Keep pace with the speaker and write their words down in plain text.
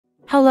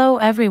Hello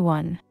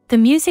everyone. The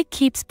music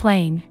keeps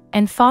playing,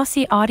 and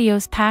Fosse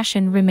Audio's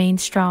passion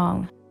remains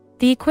strong.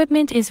 The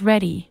equipment is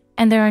ready,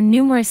 and there are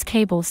numerous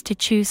cables to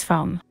choose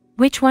from.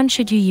 Which one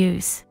should you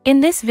use? In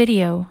this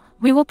video,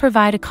 we will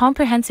provide a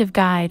comprehensive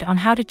guide on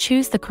how to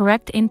choose the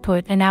correct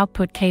input and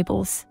output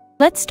cables.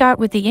 Let's start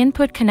with the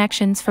input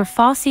connections for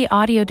Fosse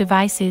Audio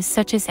devices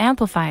such as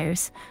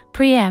amplifiers,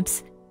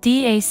 preamps,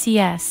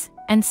 DACs,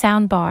 and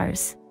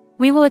soundbars.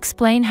 We will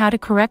explain how to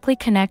correctly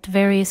connect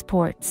various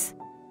ports.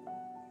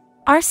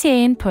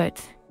 RCA Input.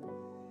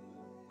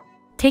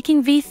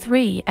 Taking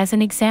V3 as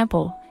an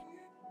example,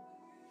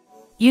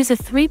 use a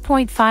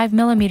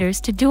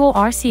 3.5mm to dual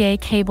RCA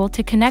cable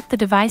to connect the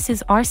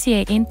device's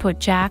RCA input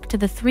jack to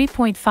the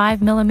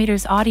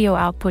 3.5mm audio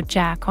output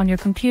jack on your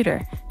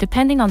computer,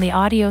 depending on the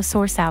audio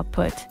source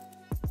output.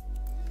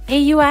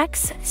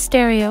 AUX,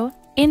 stereo,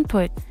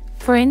 input,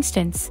 for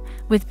instance,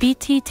 with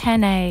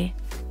BT10A.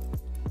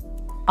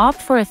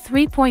 Opt for a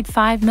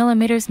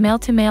 3.5mm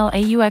male-to-male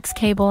AUX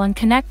cable and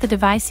connect the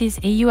device's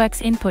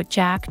AUX input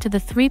jack to the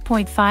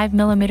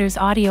 3.5mm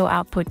audio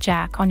output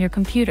jack on your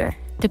computer,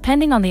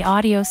 depending on the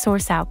audio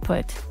source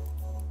output.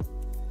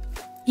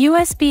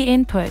 USB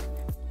input.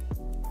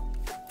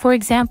 For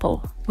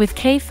example, with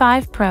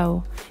K5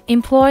 Pro,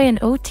 employ an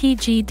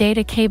OTG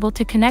data cable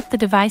to connect the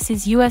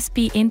device's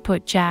USB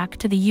input jack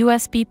to the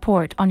USB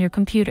port on your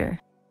computer.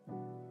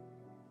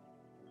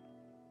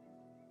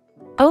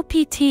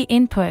 OPT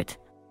input.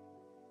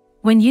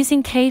 When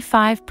using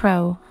K5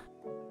 Pro,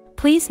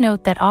 please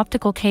note that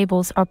optical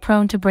cables are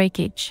prone to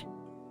breakage.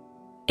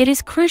 It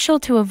is crucial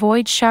to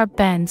avoid sharp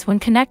bends when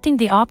connecting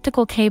the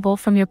optical cable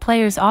from your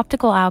player's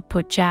optical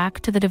output jack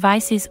to the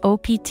device's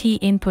OPT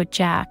input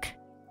jack.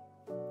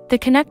 The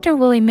connector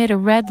will emit a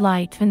red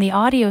light when the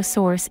audio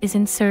source is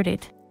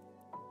inserted.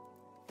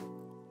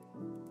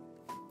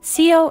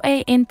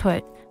 COA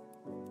Input.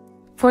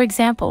 For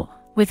example,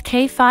 with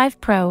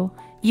K5 Pro,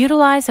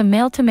 utilize a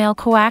male-to-male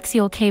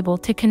coaxial cable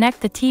to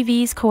connect the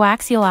TV's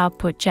coaxial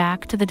output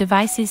jack to the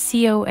device's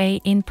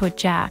COA input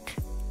jack.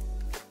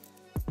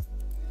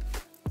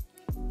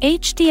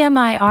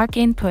 HDMI ARC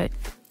Input.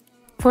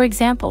 For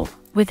example,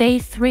 with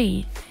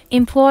A3,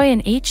 employ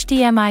an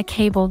HDMI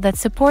cable that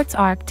supports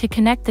ARC to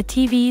connect the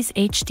TV's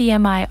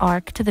HDMI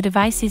ARC to the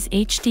device's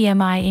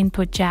HDMI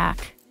input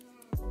jack.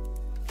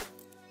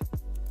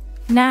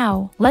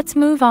 Now, let's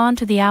move on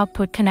to the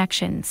output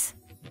connections.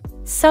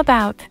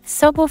 Sub-out,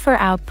 subwoofer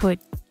output.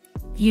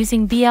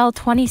 Using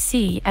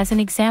BL20C as an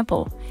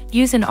example,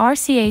 use an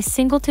RCA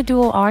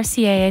single-to-dual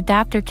RCA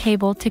adapter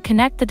cable to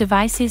connect the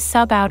device's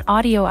sub-out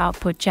audio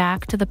output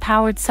jack to the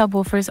powered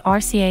subwoofer's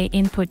RCA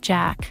input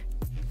jack.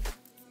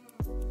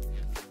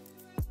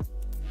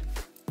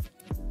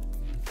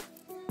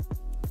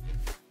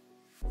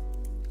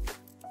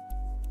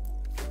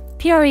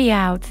 PRE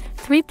out,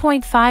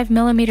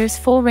 3.5mm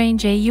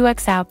full-range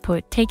AUX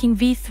output. Taking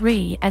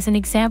V3 as an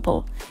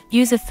example,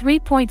 use a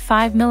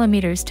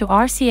 3.5mm to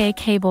RCA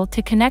cable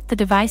to connect the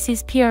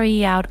device's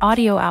PRE out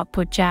audio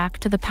output jack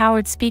to the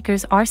powered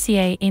speaker's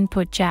RCA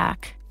input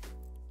jack.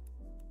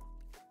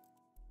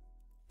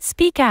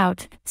 Speak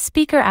out,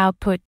 speaker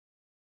output.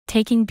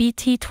 Taking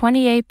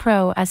BT20A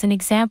Pro as an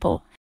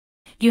example,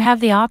 you have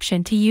the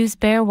option to use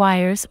bare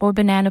wires or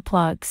banana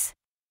plugs.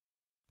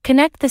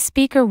 Connect the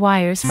speaker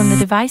wires from the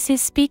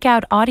device's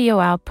speak-out audio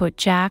output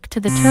jack to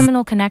the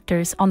terminal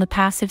connectors on the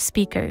passive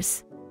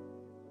speakers.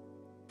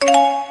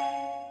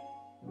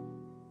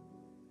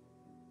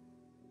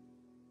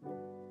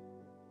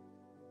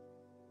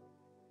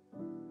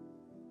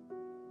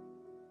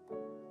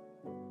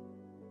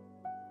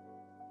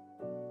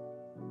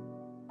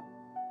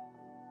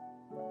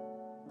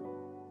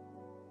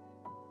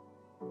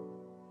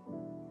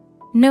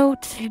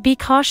 Note: be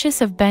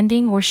cautious of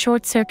bending or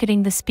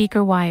short-circuiting the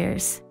speaker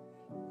wires.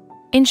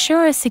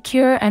 Ensure a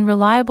secure and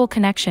reliable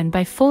connection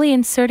by fully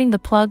inserting the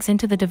plugs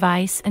into the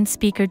device and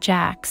speaker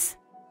jacks.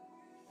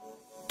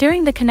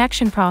 During the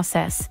connection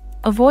process,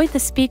 avoid the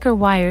speaker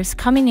wires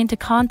coming into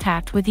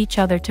contact with each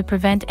other to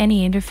prevent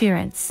any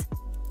interference.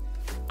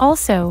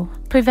 Also,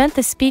 prevent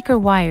the speaker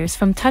wires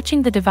from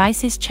touching the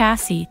device's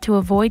chassis to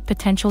avoid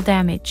potential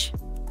damage.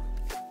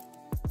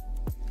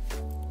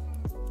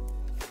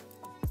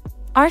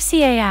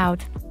 RCA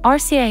out,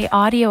 RCA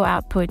audio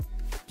output.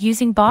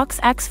 Using box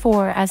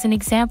X4 as an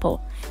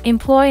example,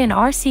 employ an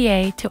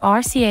RCA to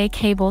RCA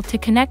cable to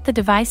connect the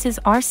device's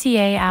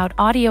RCA out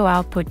audio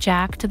output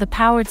jack to the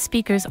powered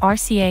speaker's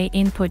RCA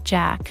input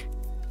jack.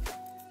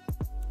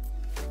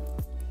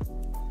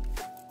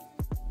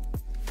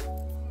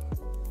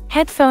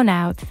 Headphone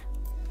out.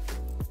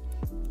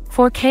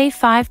 For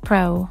K5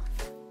 Pro,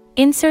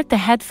 insert the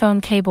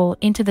headphone cable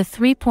into the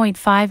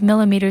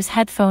 3.5mm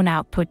headphone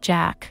output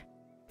jack.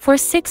 For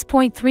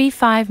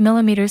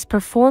 6.35mm per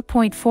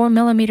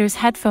 4.4mm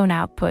headphone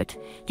output,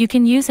 you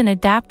can use an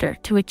adapter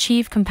to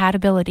achieve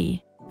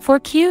compatibility. For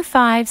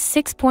Q5's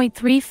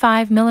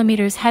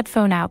 6.35mm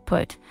headphone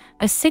output,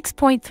 a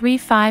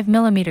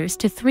 6.35mm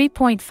to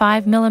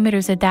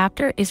 3.5mm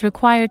adapter is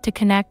required to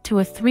connect to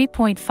a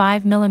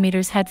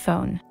 3.5mm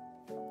headphone.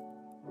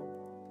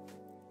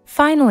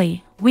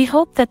 Finally, We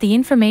hope that the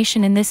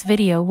information in this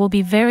video will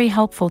be very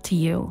helpful to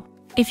you.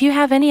 If you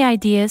have any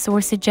ideas or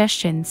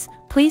suggestions,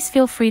 please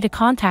feel free to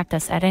contact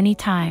us at any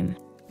time.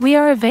 We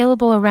are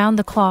available around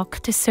the clock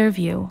to serve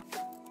you.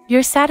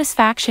 Your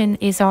satisfaction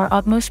is our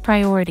utmost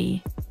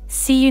priority.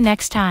 See you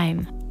next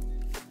time.